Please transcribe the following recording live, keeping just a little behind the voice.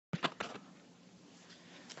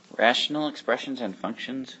Rational expressions and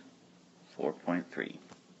functions 4.3.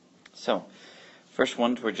 So, first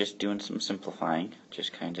ones we're just doing some simplifying,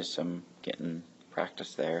 just kind of some getting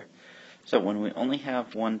practice there. So when we only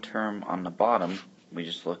have one term on the bottom, we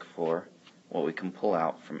just look for what we can pull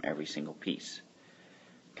out from every single piece.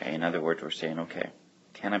 Okay, in other words, we're saying, okay,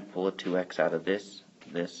 can I pull a 2x out of this,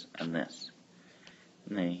 this, and this?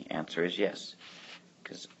 And the answer is yes,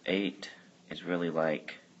 because 8 is really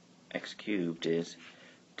like x cubed is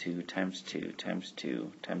 2 times 2 times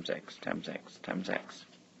 2 times x times x times x.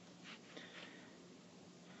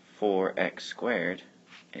 4x squared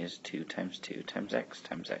is 2 times 2 times x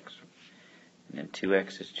times x. And then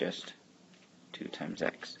 2x is just 2 times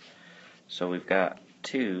x. So we've got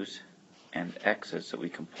 2's and x's that we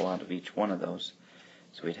can pull out of each one of those.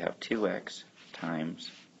 So we'd have 2x times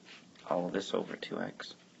all of this over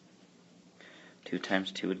 2x. 2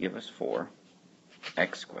 times 2 would give us 4,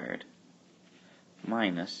 x squared,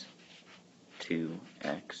 minus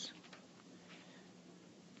 2x,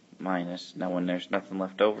 minus, now when there's nothing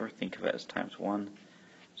left over, think of it as times 1,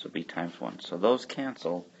 so it'll be times 1. So those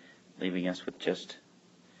cancel, leaving us with just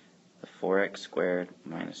the 4x squared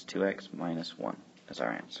minus 2x minus 1 as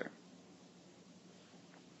our answer.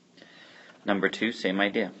 Number 2, same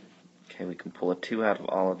idea. Okay, we can pull a 2 out of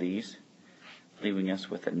all of these, leaving us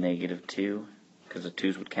with a negative 2, because the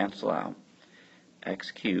 2's would cancel out,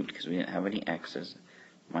 x cubed, because we didn't have any x's,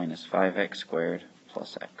 minus 5x squared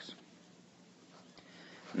plus x.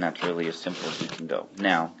 And that's really as simple as we can go.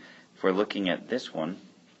 Now, if we're looking at this one,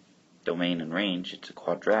 domain and range, it's a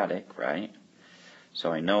quadratic, right?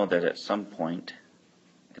 So I know that at some point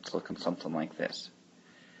it's looking something like this.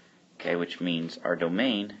 Okay, which means our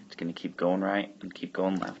domain is going to keep going right and keep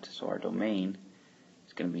going left. So our domain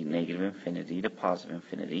is going to be negative infinity to positive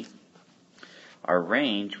infinity. Our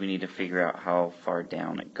range, we need to figure out how far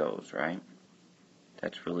down it goes, right?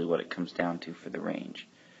 That's really what it comes down to for the range.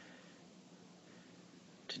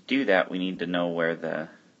 To do that, we need to know where the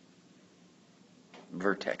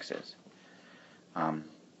vertex is. And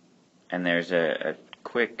there's a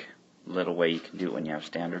quick little way you can do it when you have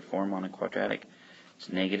standard form on a quadratic. It's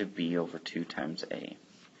negative b over 2 times a.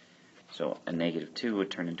 So a negative 2 would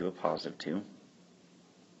turn into a positive 2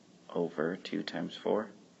 over 2 times 4.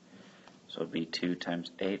 So it would be 2 times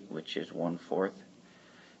 8, which is 1/4.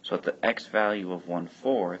 So at the x value of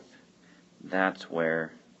 1/4, that's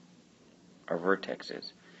where our vertex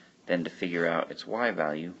is. Then to figure out its y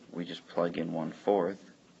value, we just plug in 1/4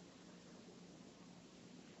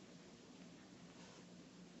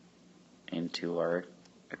 into our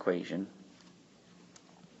equation.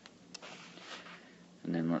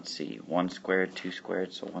 And then let's see, 1 squared, 2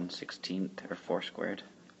 squared, so 1/16, or 4 squared.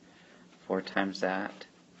 4 times that,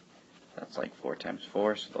 that's like 4 times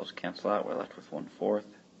 4, so those cancel out. We're left with 1/4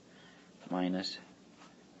 minus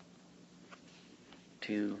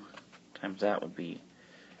 2 times that would be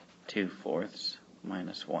 2/4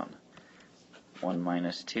 minus 1. 1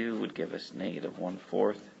 minus 2 would give us negative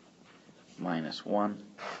 1/4 minus 1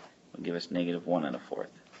 would give us negative 1 1/4.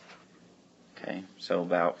 Okay, so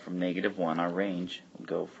about from negative 1, our range would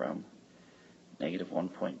go from negative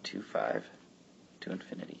 1.25 to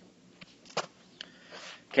infinity.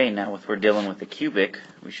 Okay, now if we're dealing with the cubic,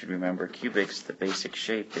 we should remember cubics, the basic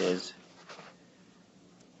shape is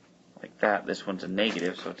like that. This one's a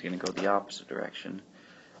negative, so it's going to go the opposite direction.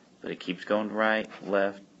 But it keeps going right,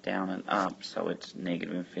 left, down, and up, so it's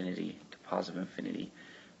negative infinity to positive infinity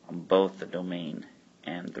on both the domain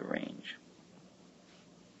and the range.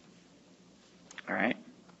 Alright.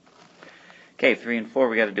 Okay, 3 and 4,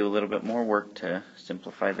 we got to do a little bit more work to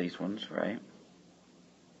simplify these ones, right?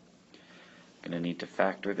 Going to need to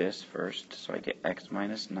factor this first, so I get x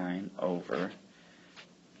minus 9 over,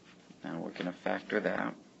 now we're going to factor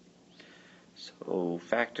that. So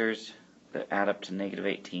factors that add up to negative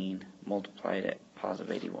 18 multiplied at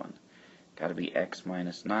positive 81. Got to be x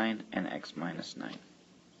minus 9 and x minus 9.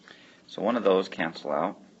 So one of those cancel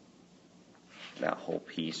out, that whole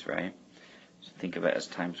piece, right? So think of it as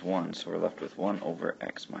times 1, so we're left with 1 over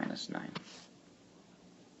x minus 9.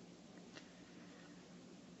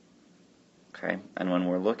 Okay, and when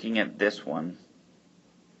we're looking at this one,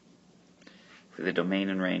 for the domain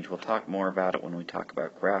and range, we'll talk more about it when we talk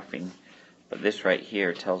about graphing, but this right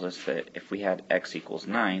here tells us that if we had x equals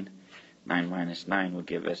 9, 9 minus 9 would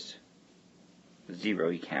give us 0.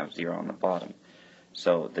 You can't have 0 on the bottom.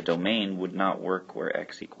 So the domain would not work where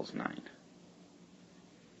x equals 9.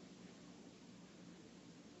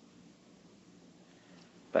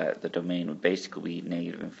 But the domain would basically be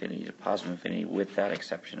negative infinity to positive infinity with that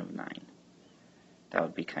exception of 9. That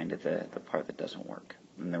would be kind of the part that doesn't work.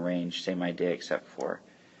 In the range, same idea except for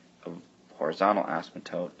a horizontal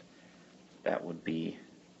asymptote, that would be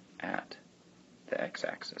at the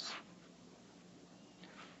x-axis.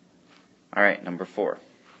 Alright, number 4.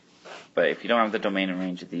 But if you don't have the domain and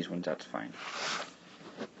range of these ones, that's fine,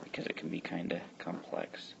 because it can be kind of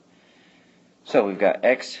complex. So we've got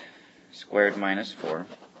x squared minus 4.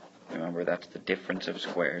 Remember, that's the difference of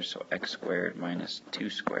squares, so x squared minus 2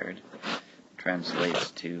 squared translates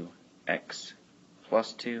to x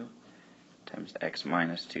plus 2 times x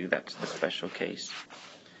minus 2. That's the special case.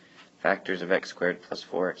 Factors of x squared plus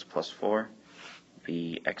 4x plus 4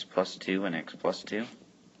 be x plus 2 and x plus 2.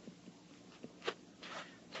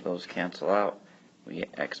 So those cancel out. We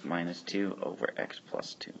get x minus 2 over x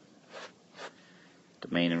plus 2.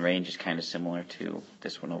 Domain and range is kind of similar to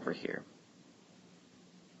this one over here.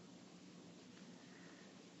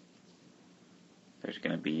 There's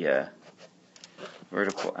going to be a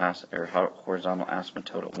horizontal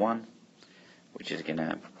asymptote at 1, which is going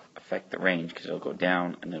to affect the range because it'll go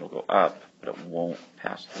down and it'll go up, but it won't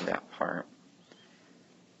pass through that part.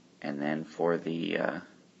 And then for the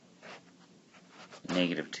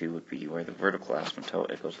negative 2 would be where the vertical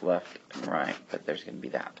asymptote, it goes left and right, but there's going to be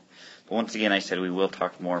that. But once again, I said we will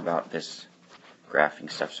talk more about this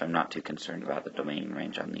graphing stuff, so I'm not too concerned about the domain and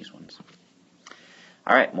range on these ones.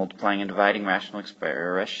 Alright, multiplying and dividing rational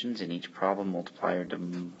expressions. In each problem, multiply or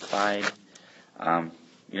divide.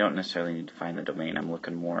 You don't necessarily need to find the domain. I'm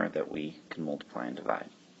looking more that we can multiply and divide.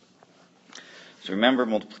 So remember,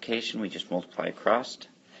 multiplication, we just multiply across.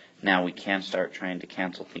 Now we can start trying to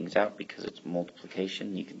cancel things out because it's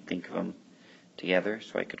multiplication. You can think of them together.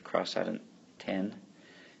 So I could cross out a 10,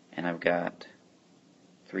 and I've got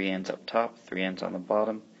 3 ends up top, 3 ends on the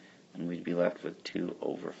bottom, and we'd be left with 2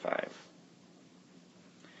 over 5.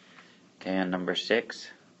 Okay, on number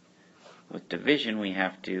 6, with division we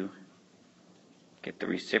have to get the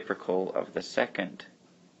reciprocal of the second,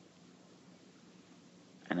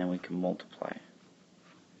 and then we can multiply.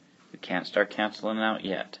 We can't start canceling out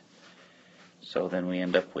yet. So then we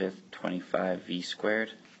end up with 25v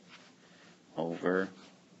squared over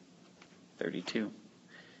 32,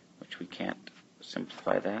 which we can't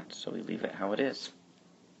simplify that, so we leave it how it is.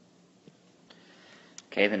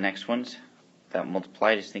 Okay, the next one's that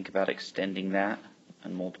multiply. Just think about extending that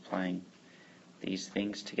and multiplying these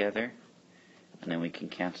things together. And then we can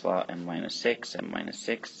cancel out m minus 6, m minus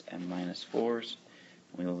 6, m minus 4s.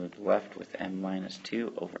 We will be left with m minus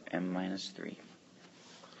 2 over m minus 3.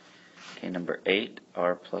 Okay, number 8,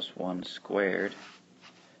 r plus 1 squared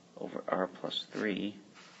over r plus 3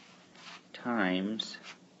 times,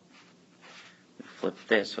 we flip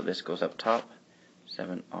this, so this goes up top,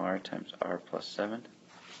 7r times r plus 7.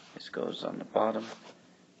 This goes on the bottom,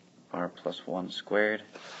 r plus 1 squared.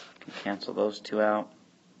 Can cancel those two out.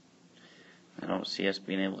 I don't see us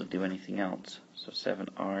being able to do anything else. So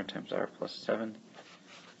 7r times r plus 7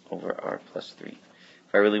 over r plus 3.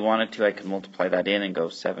 If I really wanted to, I could multiply that in and go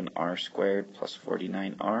 7r squared plus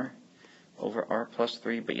 49r over r plus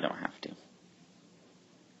 3, but you don't have to.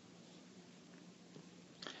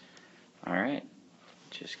 Alright,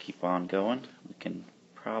 just keep on going. We can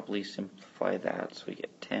probably simplify that, so we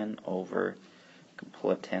get 10 over, we can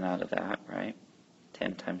pull a 10 out of that, right?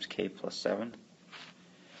 10 times k plus 7.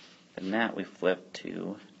 Then that we flip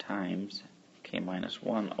to times k minus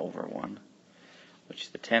 1 over 1,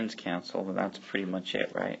 which the 10's cancel, and that's pretty much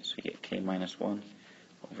it, right? So we get k minus 1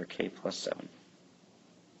 over k plus 7.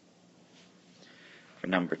 For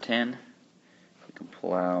number 10, we can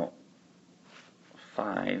pull out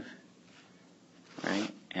 5,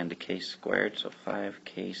 right? And a k squared, so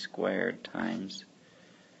 5k squared times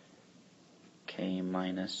k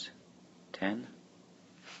minus 10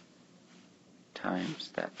 times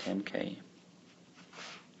that 10k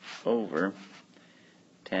over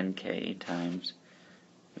 10k times,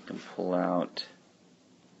 we can pull out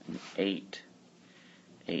an 8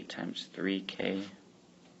 times 3k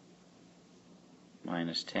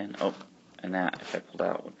minus 10. Oh, and that, if I pulled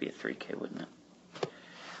out, would be a 3k, wouldn't it?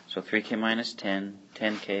 So 3k minus 10,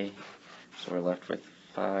 10k, so we're left with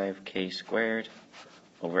 5k squared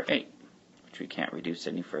over 8, which we can't reduce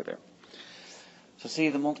any further. So see,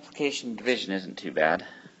 the multiplication and division isn't too bad.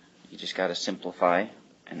 You just got to simplify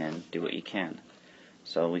and then do what you can.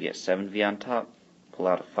 So we get 7v on top, pull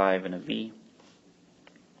out a 5 and a v,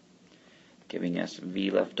 giving us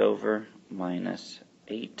v left over minus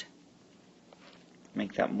 8.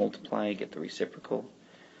 Make that multiply, get the reciprocal.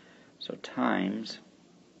 So times,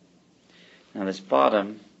 now this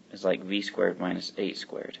bottom is like v squared minus 8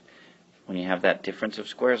 squared. When you have that difference of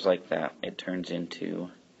squares like that, it turns into,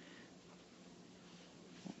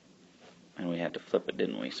 and we had to flip it,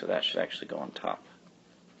 didn't we? So that should actually go on top.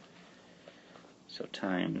 So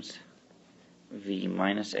times v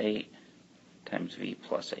minus 8 times v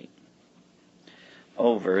plus 8.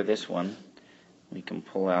 Over this one, we can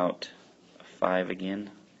pull out a 5 again.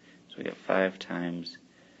 So we get 5 times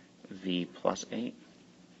v plus 8.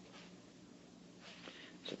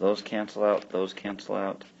 So those cancel out, those cancel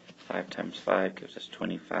out. 5 times 5 gives us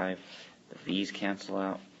 25. The v's cancel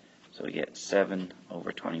out, so we get 7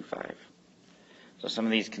 over 25. So some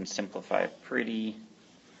of these can simplify pretty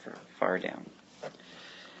far down.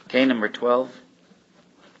 Okay, number 12.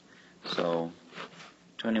 So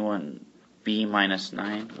 21b minus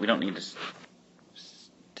 9. We don't need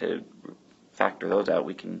to factor those out.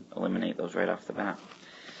 We can eliminate those right off the bat.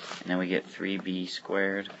 And then we get 3b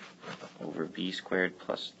squared over b squared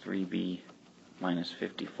plus 3b minus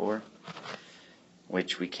 54,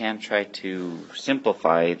 which we can try to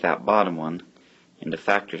simplify that bottom one into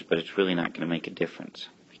factors, but it's really not going to make a difference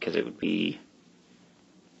because it would be,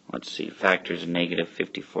 let's see, factors of negative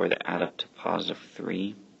 54 that add up to positive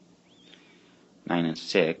 3, 9 and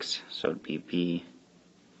 6, so it would be b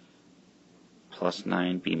plus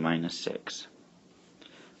 9, b minus 6,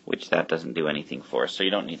 which that doesn't do anything for us, so you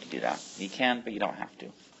don't need to do that. You can, but you don't have to.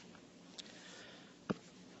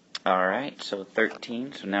 Alright, so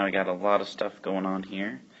 13, so now we got a lot of stuff going on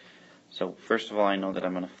here. So first of all, I know that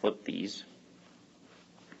I'm going to flip these.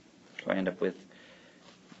 So I end up with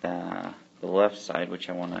the left side, which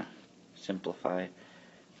I want to simplify.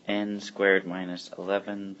 N squared minus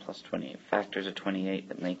 11 plus 28. Factors of 28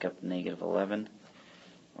 that make up negative 11.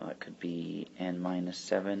 Well, it could be n minus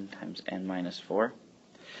 7 times n minus 4.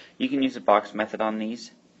 You can use the box method on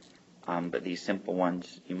these. But these simple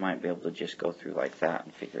ones, you might be able to just go through like that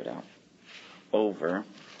and figure it out. Over,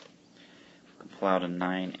 we can pull out a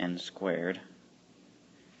 9n squared,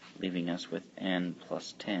 leaving us with n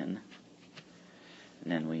plus 10.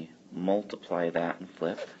 And then we multiply that and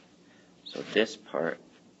flip. So this part,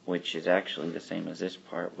 which is actually the same as this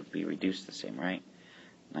part, would be reduced the same, right?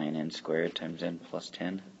 9n squared times n plus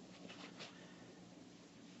 10.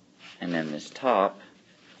 And then this top,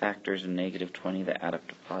 factors of negative 20 that add up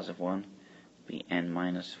to positive 1 be n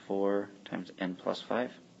minus 4 times n plus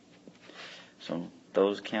 5. So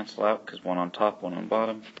those cancel out because one on top, one on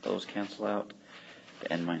bottom. Those cancel out.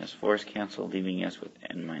 The n minus 4's cancel, leaving us with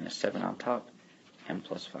n minus 7 on top, n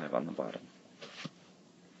plus 5 on the bottom.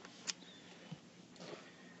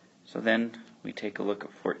 So then we take a look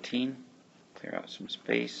at 14, clear out some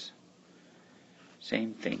space.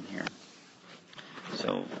 Same thing here.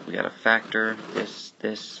 So we got to factor this,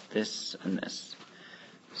 and this.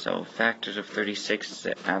 So factors of 36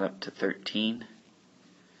 that add up to 13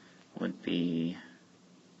 would be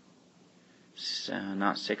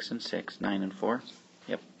not 6 and 6, 9 and 4.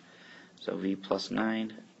 Yep. So v plus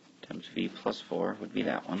 9 times v plus 4 would be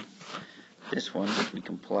that one. This one we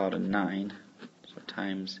can pull out a 9, so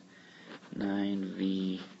times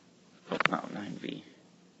 9v, oh, not 9v.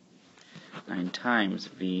 9 times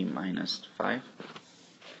v minus 5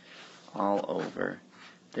 all over.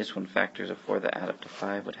 This one, factors of 4 that add up to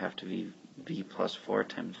 5 would have to be v plus 4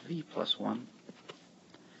 times v plus 1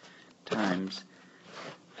 times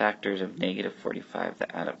factors of negative 45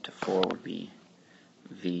 that add up to 4 would be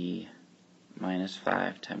v minus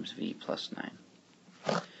 5 times v plus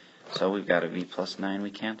 9. So we've got a v plus 9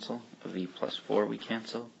 we cancel, a v plus 4 we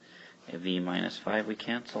cancel, a v minus 5 we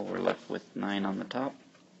cancel. We're left with 9 on the top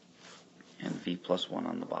and v plus 1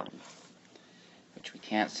 on the bottom, which we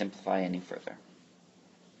can't simplify any further.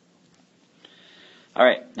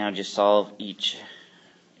 Alright, now just solve each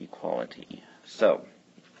equality. So,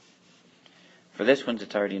 for this one,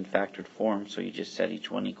 it's already in factored form, so you just set each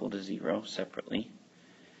one equal to 0 separately,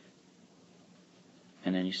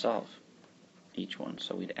 and then you solve each one.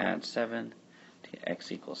 So we'd add 7 to get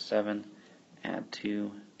x equals 7, add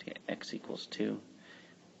 2 to get x equals 2,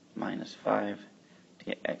 minus 5 to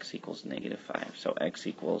get x equals negative 5. So x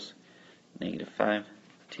equals negative 5,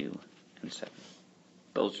 2, and 7.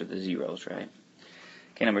 Those are the zeros, right?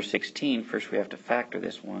 Okay, number 16, first we have to factor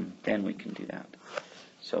this one, then we can do that.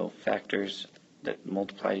 So factors that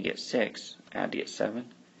multiply to get 6, add to get 7,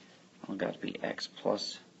 all got to be x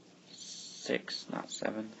plus 6, not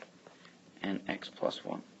 7, and x plus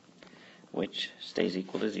 1, which stays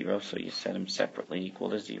equal to 0, so you set them separately equal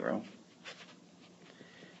to 0,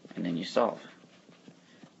 and then you solve.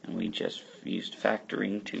 And we just used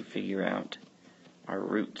factoring to figure out our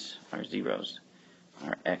roots, our zeros,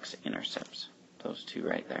 our x-intercepts, those two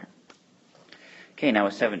right there. Okay, now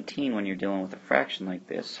with 17, when you're dealing with a fraction like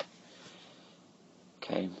this,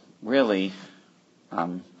 okay, really,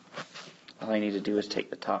 all I need to do is take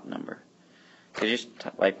the top number. Because just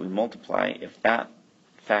like we multiply, if that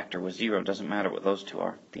factor was 0, it doesn't matter what those two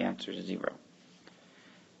are, the answer is 0.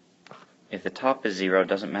 If the top is 0, it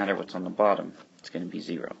doesn't matter what's on the bottom. It's going to be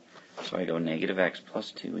 0. So I go negative x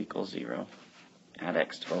plus 2 equals 0. Add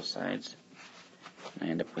x to both sides. And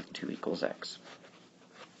I end up with 2 equals x,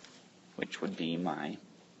 which would be my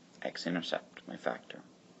x-intercept, my factor.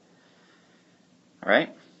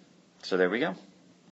 Alright, so there we go.